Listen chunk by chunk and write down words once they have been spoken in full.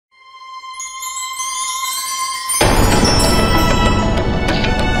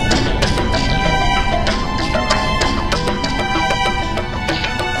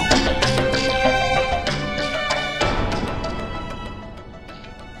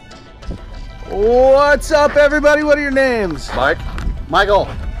What's up, everybody? What are your names? Mike. Michael.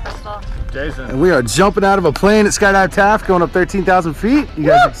 Krystal. Jason. And we are jumping out of a plane at Skydive Taft, going up 13,000 feet. You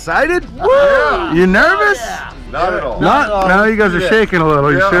guys excited? Woo! Yeah. You nervous? Yeah. Not at all. No, you guys are shaking a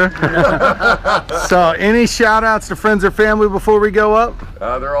little. You sure? So, any shout outs to friends or family before we go up?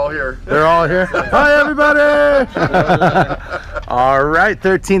 They're all here. They're all here. Hi, everybody. All right,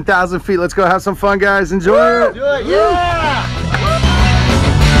 13,000 feet. Let's go have some fun, guys. Enjoy it. Do it, yeah!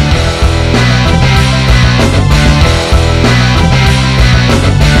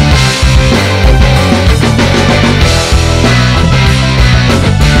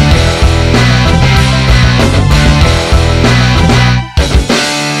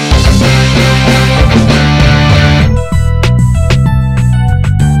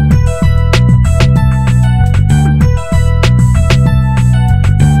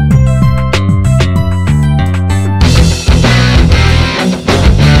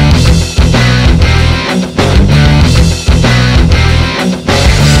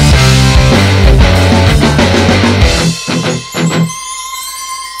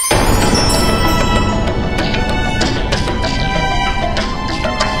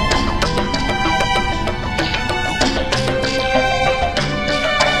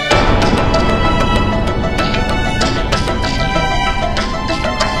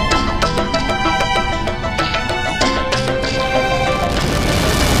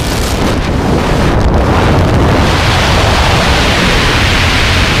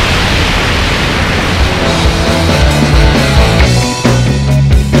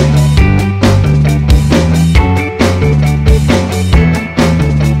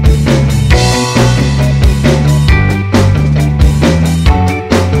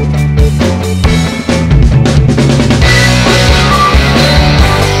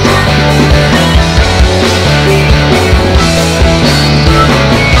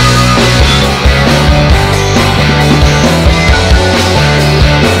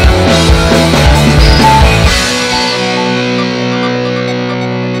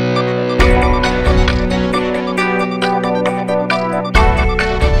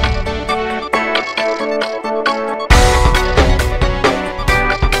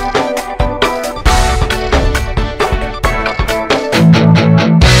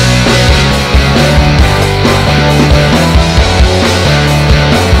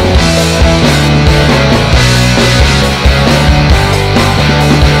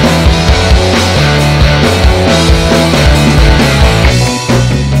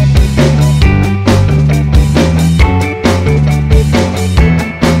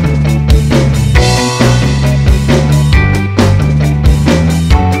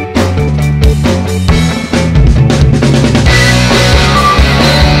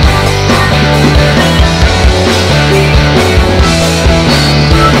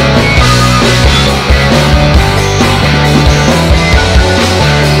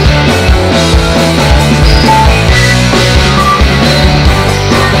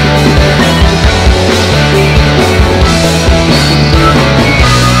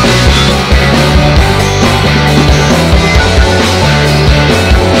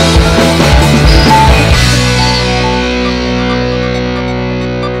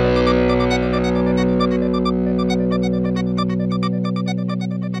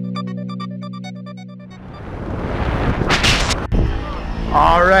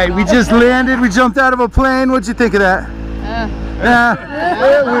 All right, we just landed. We jumped out of a plane. What'd you think of that?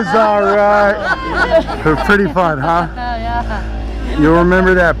 Yeah, it was all right. Pretty fun, huh? Yeah. You'll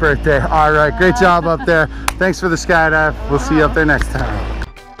remember that birthday. All right, great job up there. Thanks for the skydive. We'll see you up there next time.